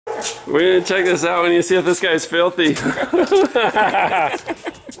We're gonna check this out when you see if this guy's filthy.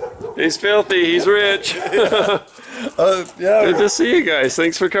 He's filthy, he's rich. Yeah. Good to see you guys.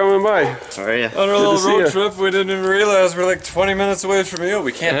 Thanks for coming by. How are you? On our little road trip, we didn't even realize we're like 20 minutes away from you.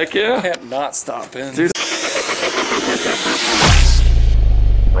 We can't, Heck yeah. we can't not stop in. Dude.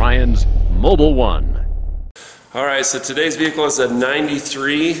 Brian's Mobile One. Alright, so today's vehicle is a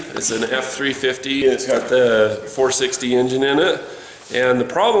 93. It's an F350. It's got the 460 engine in it. And the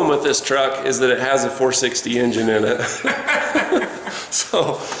problem with this truck is that it has a 460 engine in it.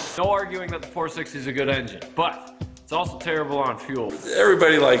 So, no arguing that the 460 is a good engine, but it's also terrible on fuel.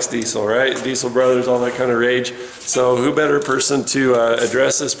 everybody likes diesel, right? Diesel brothers, all that kind of rage. So who better person to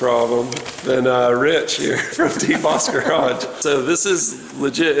address this problem than Rich here from DeBoss Garage. So this is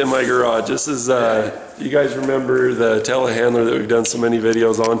legit in my garage. This is, you guys remember the telehandler that we've done so many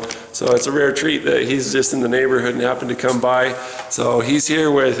videos on. So it's a rare treat that he's just in the neighborhood and happened to come by. So he's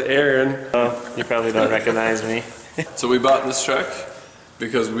here with Aaron. You probably don't recognize me. So we bought this truck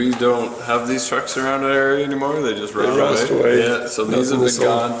because we don't have these trucks around our area anymore. They just rust away. Yeah, so these have been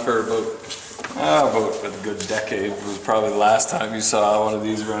gone for about a good decade. Was probably the last time you saw one of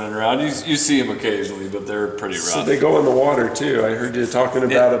these running around. You see them occasionally, but they're pretty rough. So they go in the water too. I heard you talking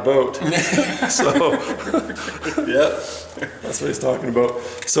about a boat. So yeah, that's what he's talking about.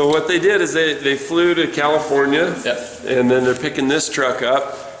 So what they did is they flew to California, and then they're picking this truck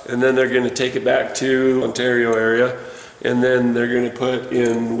up, and then they're going to take it back to Ontario area. And then they're going to put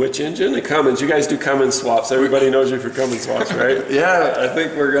in which engine? The Cummins. You guys do Cummins swaps. Everybody knows you for Cummins swaps, right? Yeah, I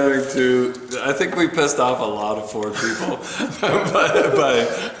think we're going to. I think we pissed off a lot of Ford people by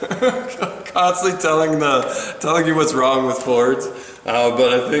constantly telling you what's wrong with Fords.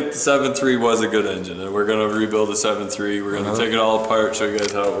 But I think the 7.3 was a good engine, and we're going to rebuild a 7.3. We're going to take it all apart, show you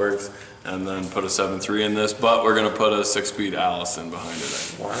guys how it works, and then put a 7.3 in this. But we're going to put a 6-speed Allison behind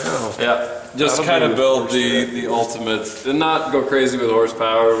it. Wow. Yeah. Just kind of build the ultimate, and not go crazy with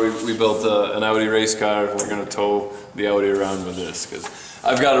horsepower. We built an Audi race car. We're going to tow the Audi around with this because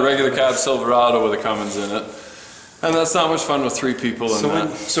I've got a regular cab Silverado with a Cummins in it, and that's not much fun with 3 people in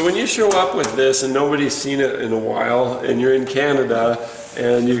that. So when you show up with this and nobody's seen it in a while, and you're in Canada,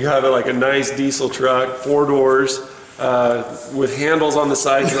 and you've got like a nice diesel truck, 4 doors, with handles on the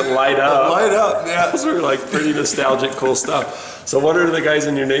sides that light up. Light up, yeah. Those are like pretty nostalgic, cool stuff. So what are the guys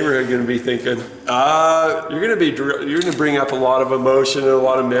in your neighborhood going to be thinking? You're going to bring up a lot of emotion and a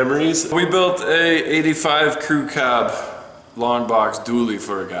lot of memories. We built a 85 crew cab long box dually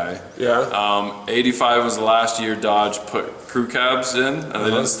for a guy. Yeah. 85 was the last year Dodge put crew cabs in, and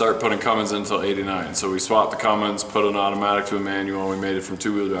they didn't start putting Cummins in until 89. So we swapped the Cummins, put an automatic to a manual, and we made it from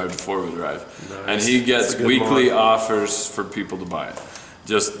 2-wheel drive to 4-wheel drive. Nice. And he gets weekly offers for people to buy it.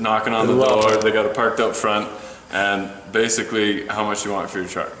 Just knocking on the door, they got it parked up front, and basically how much you want for your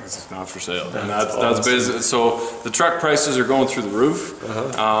truck. It's not for sale. And that's basically, so the truck prices are going through the roof.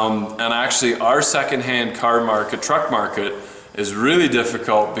 And actually our secondhand car market, truck market, is really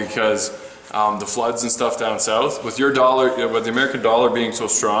difficult because the floods and stuff down south, with your dollar, with the American dollar being so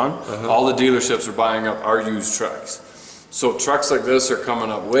strong, all the dealerships are buying up our used trucks. So trucks like this are coming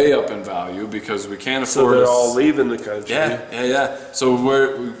up way up in value because we can't afford. So they're all leaving the country. Yeah. So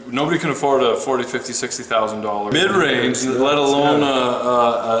nobody can afford a $40,000, $50,000, $60,000 mid-range, let alone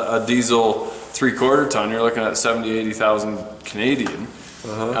a diesel 3/4 ton. You're looking at 70,000, 80,000 Canadian.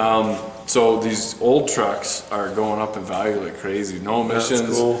 So these old trucks are going up in value like crazy. No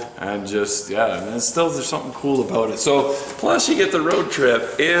emissions, and just and still there's something cool about it. So plus you get the road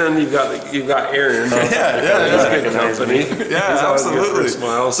trip, and you've got Aaron. He's good company. Yeah, absolutely.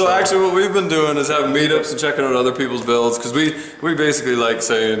 So actually, what we've been doing is having meetups and checking out other people's builds because we basically like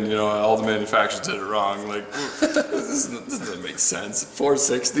saying, you know, all the manufacturers did it wrong. Like this doesn't make sense.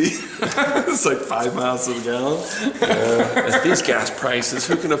 460, it's like 5 miles to the gallon. At these gas prices,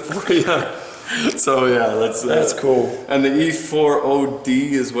 who can afford it? So yeah, that's cool. And the E4OD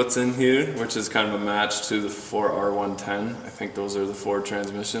is what's in here, which is kind of a match to the 4R110. I think those are the 4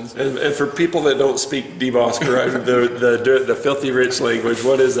 transmissions. And for people that don't speak DeBoss Garage, the filthy rich language,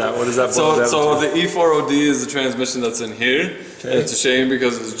 what is that? What does that boil down to? So the E4OD is the transmission that's in here. Okay. It's a shame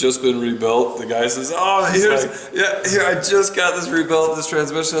because it's just been rebuilt. The guy says, "Oh, here, I just got this rebuilt. This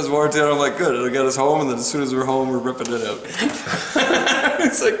transmission has warranty." And I'm like, "Good, it'll get us home." And then as soon as we're home, we're ripping it out.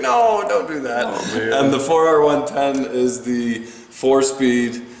 It's like, no, don't do that. Oh, and the 4R110 is the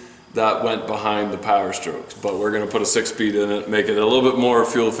 4-speed that went behind the Power Strokes, but we're going to put a 6-speed in it, make it a little bit more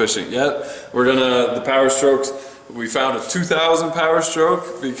fuel efficient. Yet the Power Strokes, we found a 2000 power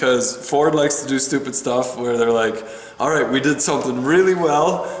stroke because Ford likes to do stupid stuff where they're like, all right, we did something really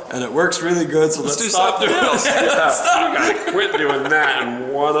well and it works really good, so let's do stop something doing else. it. You gotta quit doing that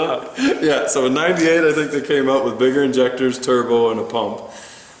and one up. Yeah, so in '98 I think they came out with bigger injectors, turbo, and a pump.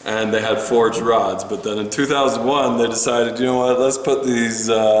 And they had forged rods, but then in 2001 they decided, you know what, let's put these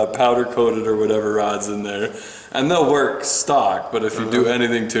powder coated or whatever rods in there, and they'll work stock, but if you do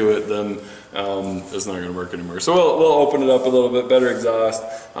anything to it, then it's not going to work anymore. So we'll open it up a little bit, better exhaust.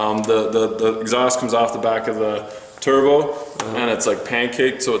 The exhaust comes off the back of the turbo, and it's like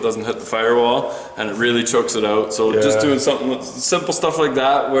pancaked so it doesn't hit the firewall, and it really chokes it out. So just doing something simple stuff like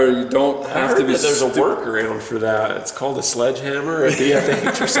that where you don't have to be. There's a workaround for that. It's called a sledgehammer, a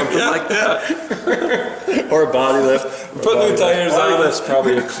DFH, or something like that. Or a body lift. Put new tires Body on. lift's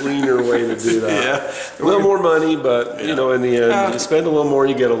probably a cleaner way to do that. Yeah. A little more money, but you know, in the end, you spend a little more,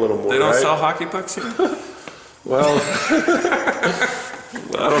 you get a little more. They don't right? sell hockey pucks here? Well,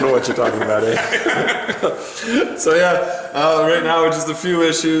 I don't know what you're talking about, eh? So yeah, right now just a few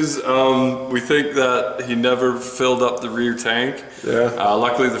issues. We think that he never filled up the rear tank. Yeah.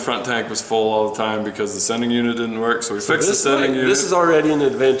 Luckily the front tank was full all the time because the sending unit didn't work, so we fixed the sending unit. This is already an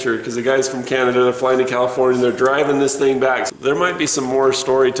adventure because the guys from Canada, they're flying to California, they're driving this thing back. So there might be some more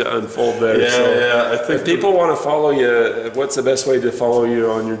story to unfold there. Yeah, I think if people want to follow you, what's the best way to follow you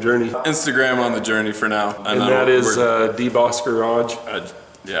on your journey? Instagram on the journey for now. And that is DeBoss Garage.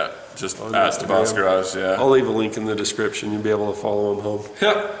 Yeah, just On at Instagram. DeBoss Garage, yeah. I'll leave a link in the description. You'll be able to follow them home.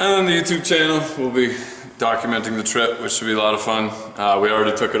 Yep, and then the YouTube channel, we'll be documenting the trip, which should be a lot of fun. We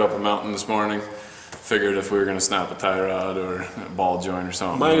already took it up a mountain this morning. Figured if we were going to snap a tie rod or a ball joint or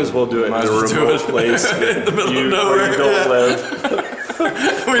something. Might as well do it in Might a as well remote do it. place In the middle of nowhere. where you don't live.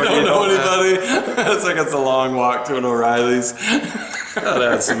 We don't know anybody. It's like it's a long walk to an O'Reilly's. That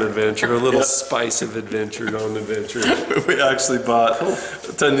adds some adventure, a little spice of adventure on adventure. We actually bought,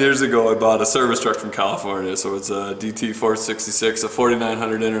 10 years ago I bought a service truck from California, so it's a DT 466, a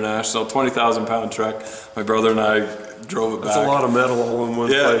 4900 International, 20,000 pound truck. My brother and I drove it back. That's a lot of metal all in one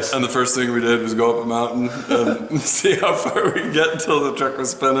place. And the first thing we did was go up a mountain and see how far we could get until the truck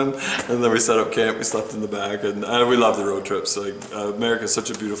was spinning, and then we set up camp, we slept in the back, and we love the road trips. Like, America's such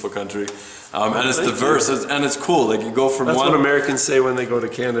a beautiful country. And it's diverse, and it's cool. Like you go from That's one. what Americans say when they go to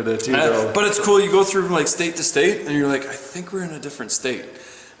Canada too, though. But it's cool. You go through from like state to state, and you're like, I think we're in a different state,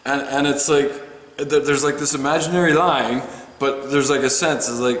 and it's like there's like this imaginary line, but there's like a sense.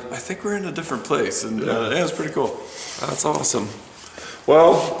 It's like I think we're in a different place, and yeah, it's pretty cool. That's awesome.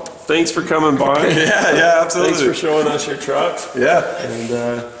 Well, thanks for coming by. Yeah, absolutely. Thanks for showing us your truck. Yeah,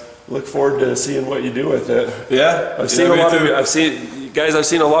 And look forward to seeing what you do with it. yeah. I've seen a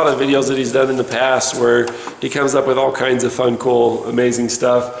lot of videos that he's done in the past where he comes up with all kinds of fun, cool, amazing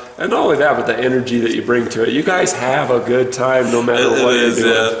stuff. And not only that, but the energy that you bring to it. You guys have a good time no matter what you're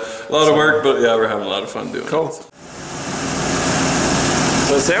doing. Yeah. A lot of work, but yeah, we're having a lot of fun doing Cool. it.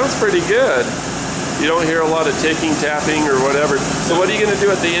 So it sounds pretty good. You don't hear a lot of ticking, tapping, or whatever. So what are you going to do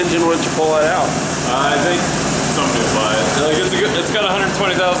with the engine once you pull it out? I think somebody will buy it. Like it's got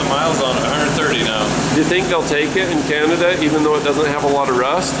 120,000 miles on it, 130 now. Do you think they'll take it in Canada, even though it doesn't have a lot of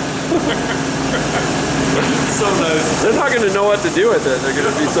rust? So nice. They're not going to know what to do with it. They're going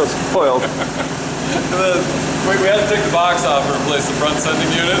to be so spoiled. We had to take the box off and replace the front sending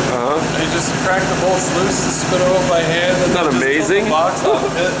unit. And he just cracked the bolts loose, spin them up by hand, and Isn't that then just amazing? took the box off.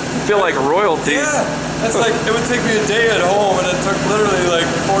 I feel like royalty. Yeah, that's like, it would take me a day at home, and it took literally like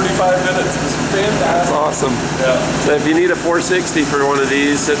 45 minutes. It was fantastic. That's awesome. Yeah. So if you need a 460 for one of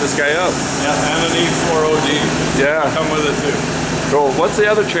these, hit this guy up. Yeah, and an E4OD. Yeah. Come with it too. Cool. What's the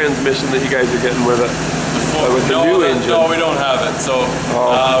other transmission that you guys are getting with it? With the new engine? No, we don't have it. So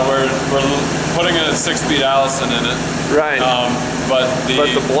we're putting a 6-speed Allison in it. Right. But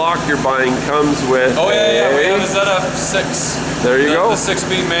the block you're buying comes with we have a ZF6. There you go. The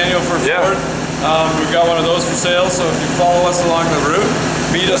 6-speed manual for Yeah. Ford. We've got one of those for sale, so if you follow us along the route,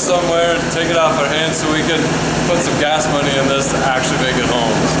 meet us somewhere and take it off our hands so we can put some gas money in this to actually make it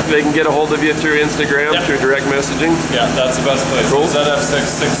home. They can get a hold of you through Instagram, Yeah. through direct messaging. Yeah, that's the best place. Cool. ZF6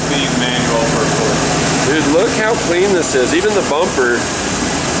 6-speed manual for Ford. Dude, look how clean this is. Even the bumper.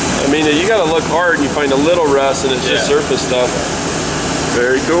 I mean, you gotta look hard and you find a little rust and it's just surface stuff.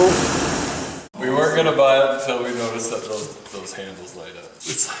 Very cool. We weren't gonna buy it until we noticed that those handles light up.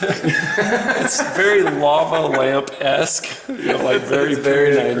 It's very lava lamp-esque. You know, like very,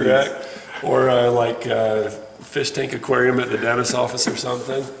 very correct. Or like fish tank aquarium at the dentist's office or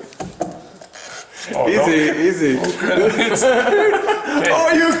something. Oh, Easy.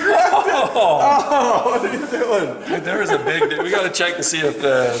 Oh, you cracked it! Oh, what are you doing? Dude, there was a big dude. We got to check to see if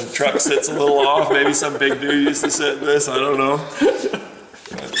the truck sits a little off. Maybe some big dude used to sit in this. I don't know.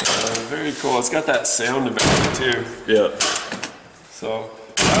 But, very cool. It's got that sound about it too. Yeah. So,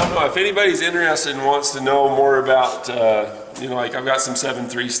 I don't know. If anybody's interested and wants to know more about, you know, like I've got some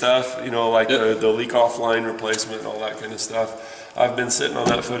 7.3 stuff, you know, like the leak off line replacement and all that kind of stuff. I've been sitting on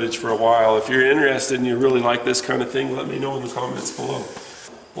that footage for a while. If you're interested and you really like this kind of thing, let me know in the comments below.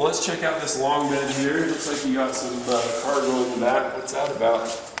 Well, let's check out this long bed here. It looks like you got some cargo in the back. What's that about?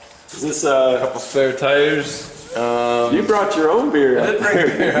 Is this a couple spare tires? You brought your own beer. I did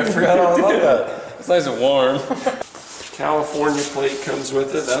bring beer. I forgot all about that. It's nice and warm. California plate comes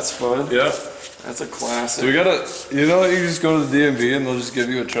with it. That's fun. Yeah. That's a classic. So we gotta, you know, you just go to the DMV and they'll just give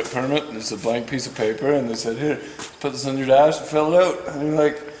you a trip permit and it's a blank piece of paper and they said, here, put this on your dash and fill it out. And you're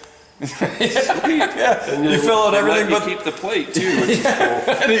like, yeah. And you fill out everything, but you keep the plate too, which is cool.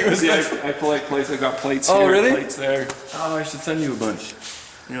 And he was See, like, I collect plates. I got plates oh, here, really? plates there. Oh, I should send you a bunch.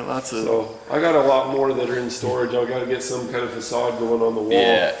 You got lots of. So I got a lot more that are in storage. I got to get some kind of facade going on the wall.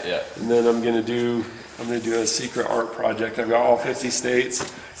 Yeah, yeah. And then I'm gonna do a secret art project. I've got all 50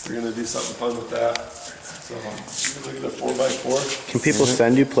 states. We're gonna do something fun with that. So look at the 4x4. Can people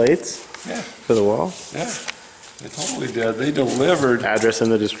send you plates? Yeah. For the wall? Yeah. They totally did. They delivered. Address in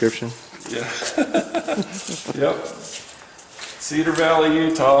the description. Yeah. Yep. Cedar Valley,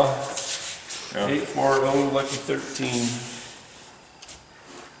 Utah. 840 Lucky 13.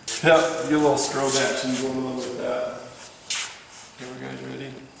 Yep. Get a little strobe action going on with that. Okay, you guys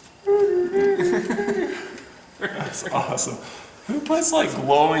ready? That's awesome. Who puts like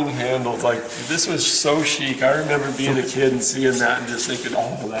glowing handles? Like, this was so chic. I remember being a kid and seeing that and just thinking,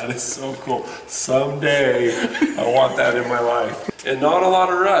 oh, that is so cool. Someday I want that in my life. And not a lot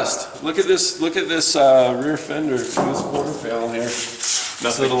of rust. Look at this rear fender, this quarter panel here.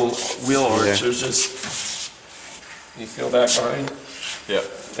 This little wheel arch. Yeah. There's just, you feel that behind? Yeah.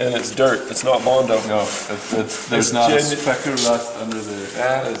 And it's dirt. It's not Bondo. No, there's not a speck of rust under there.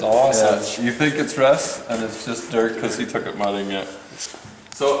 That is awesome. Yeah, you think it's rust, and it's just dirt because he took it mudding it.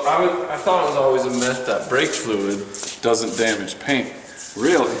 So I thought it was always a myth that brake fluid doesn't damage paint.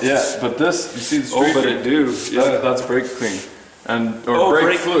 Really? Yeah, but this, you see the streak? Oh, but it do. Yeah. That's brake clean. Or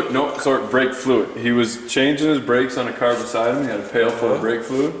brake fluid. No, sorry, brake fluid. He was changing his brakes on a car beside him. He had a pail full of brake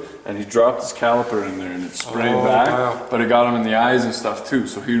fluid, and he dropped his caliper in there, and it sprayed back. Wow. But it got him in the eyes and stuff too.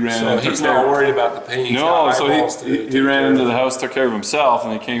 So he ran. So he's not worried about the paint. No, so he ran into the house, took care of himself,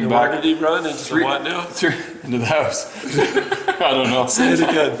 and he came back. Where did he run? Into the what now? Into the house. I don't know. Say it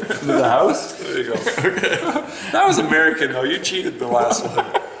again. Into the house? There you go. Okay. That was American though. You cheated the last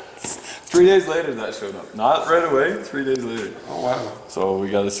one. 3 days later that showed up. Not right away, 3 days later. Oh wow. So we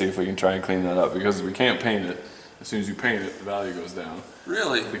got to see if we can try and clean that up because we can't paint it. As soon as you paint it, the value goes down.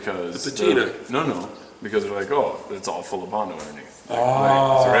 Really? Because the patina? No. Because they're like, oh, it's all full of Bondo underneath.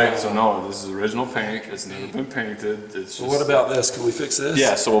 Oh. Right. So no, this is original paint. It's never been painted. It's just. Well, what about this? Can we fix this?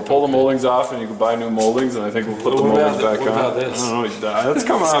 Yeah. So we'll pull the moldings off, and you can buy new moldings, and I think we'll put the moldings back on. What about this? I don't know. That's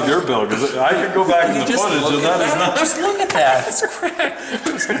coming off your bill because I could go back in the footage, and that is not. Just look at that. It's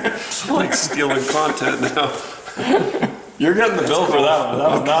cracked. I'm like stealing content now. You're getting the bill for that one. That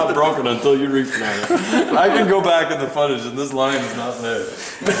was not broken until you reached on it. I can go back in the footage and this line is not there.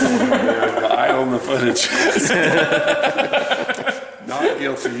 I own the footage. Not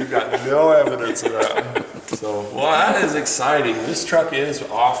guilty. You got no evidence of that. So, well, that is exciting. This truck is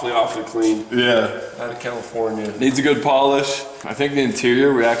awfully clean. Yeah. Out of California. Needs a good polish. I think the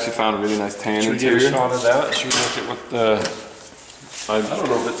interior, we actually found a really nice tan interior. Should we get a shot of that? Should we look at what the... I don't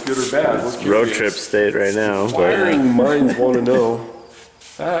know if it's good or bad. What's Road trip state right now. Wiring minds want to know.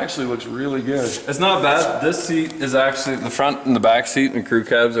 That actually looks really good. It's not bad. This seat is actually, the front and the back seat and crew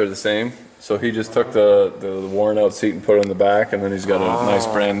cabs are the same. So he just took the worn out seat and put it in the back, and then he's got a nice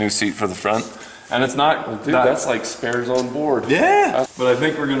brand new seat for the front. And it's not, well, dude, that's like spares on board. Yeah. But I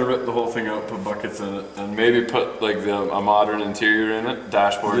think we're gonna rip the whole thing out, put buckets in it, and maybe put like a modern interior in it,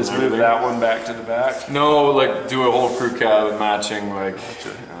 dashboard Just and move everything. that one back to the back? No, like do a whole crew cab matching, like.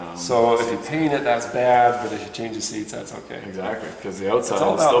 So if you paint it, that's bad, but if you change the seats, that's okay. Exactly, because the outside is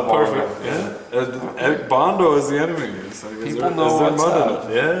all still about perfect. Bondo. Yeah. Bondo is the enemy. So People know what's up.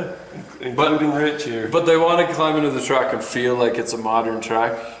 Yeah. Including Rich here. But they want to climb into the truck and feel like it's a modern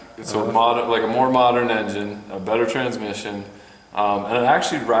truck. It's a modern, like a more modern engine, a better transmission, and it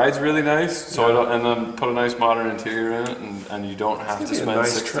actually rides really nice. So and then put a nice modern interior in it, and you don't have to spend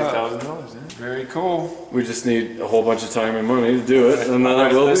 $60,000. Yeah. Very cool. We just need a whole bunch of time and money to do it, and then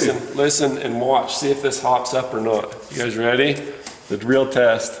it will be. Listen and watch. See if this hops up or not. You guys ready? The real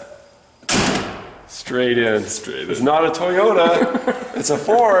test. Straight in. Straight It's in. not a Toyota. It's a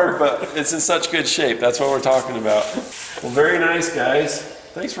Ford, but it's in such good shape. That's what we're talking about. Well, very nice, guys.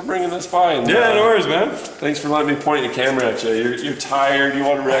 Thanks for bringing this by. And, Yeah, no worries, man. Thanks for letting me point the camera at you. You're tired. You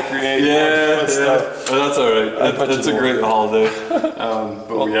want to recreate. Yeah, Stuff. Oh, that's all right. That's a great holiday.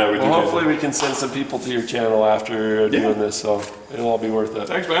 But yeah, we do. Hopefully we can send some people to your channel after doing this, so it'll all be worth it.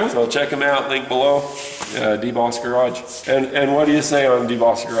 Thanks, man. So check them out. Link below. DeBoss Garage. And what do you say on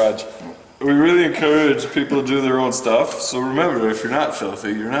DeBoss Garage? We really encourage people to do their own stuff. So remember, if you're not filthy,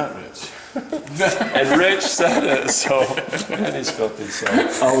 you're not rich. And Rich said it, so and he's filthy. So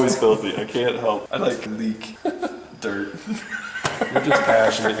Always filthy. I can't help. I like leak dirt. you're just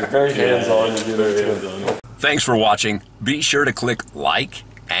passionate. You're very hands-on. You do that too. Thanks for watching. Be sure to click like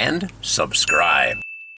and subscribe.